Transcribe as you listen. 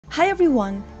Hi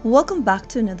everyone, welcome back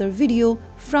to another video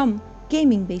from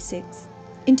Gaming Basics.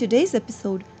 In today's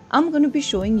episode, I'm going to be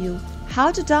showing you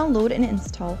how to download and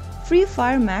install Free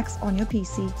Fire Max on your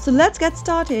PC. So let's get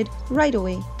started right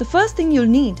away. The first thing you'll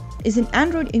need is an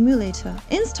Android emulator.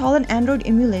 Install an Android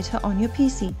emulator on your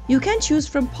PC. You can choose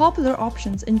from popular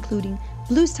options including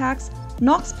BlueStacks,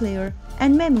 Nox Player,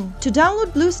 and Memu. To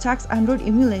download BlueStacks Android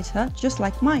emulator, just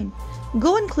like mine,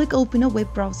 go and click open a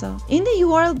web browser. In the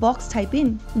URL box, type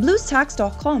in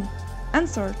bluestacks.com and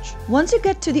search. Once you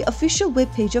get to the official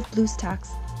web page of BlueStacks,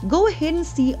 go ahead and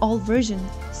see all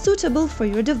versions suitable for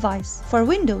your device. For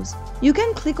Windows, you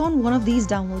can click on one of these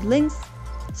download links,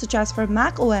 such as for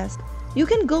Mac OS, you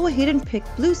can go ahead and pick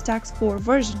BlueStacks 4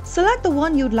 version. Select the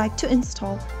one you'd like to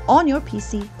install on your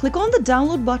PC. Click on the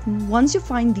download button once you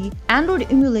find the Android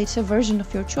emulator version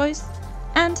of your choice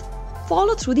and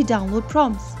follow through the download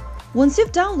prompts. Once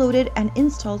you've downloaded and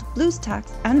installed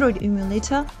BlueStacks Android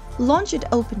emulator, launch it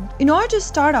open. In order to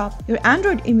start up your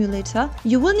Android emulator,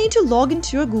 you will need to log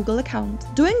into your Google account.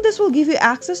 Doing this will give you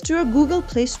access to your Google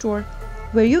Play Store,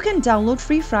 where you can download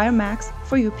Free Fire Max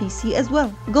for your PC as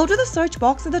well. Go to the search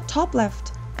box at the top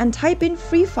left and type in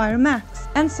Free Fire Max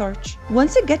and search.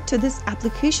 Once you get to this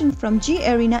application from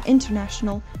G-Arena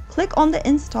International, click on the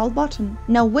install button.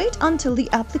 Now wait until the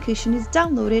application is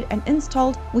downloaded and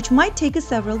installed, which might take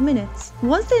several minutes.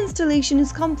 Once the installation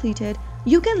is completed,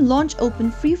 you can launch open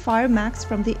Free Fire Max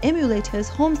from the emulator's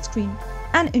home screen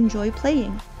and enjoy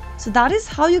playing. So that is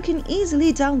how you can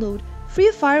easily download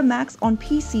Free Fire Max on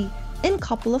PC in a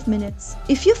couple of minutes.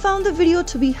 If you found the video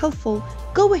to be helpful,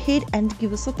 go ahead and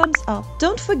give us a thumbs up.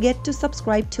 Don't forget to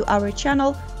subscribe to our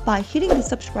channel by hitting the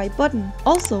subscribe button.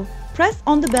 Also, press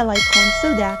on the bell icon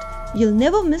so that you'll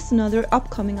never miss another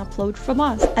upcoming upload from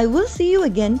us. I will see you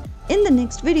again in the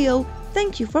next video.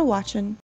 Thank you for watching.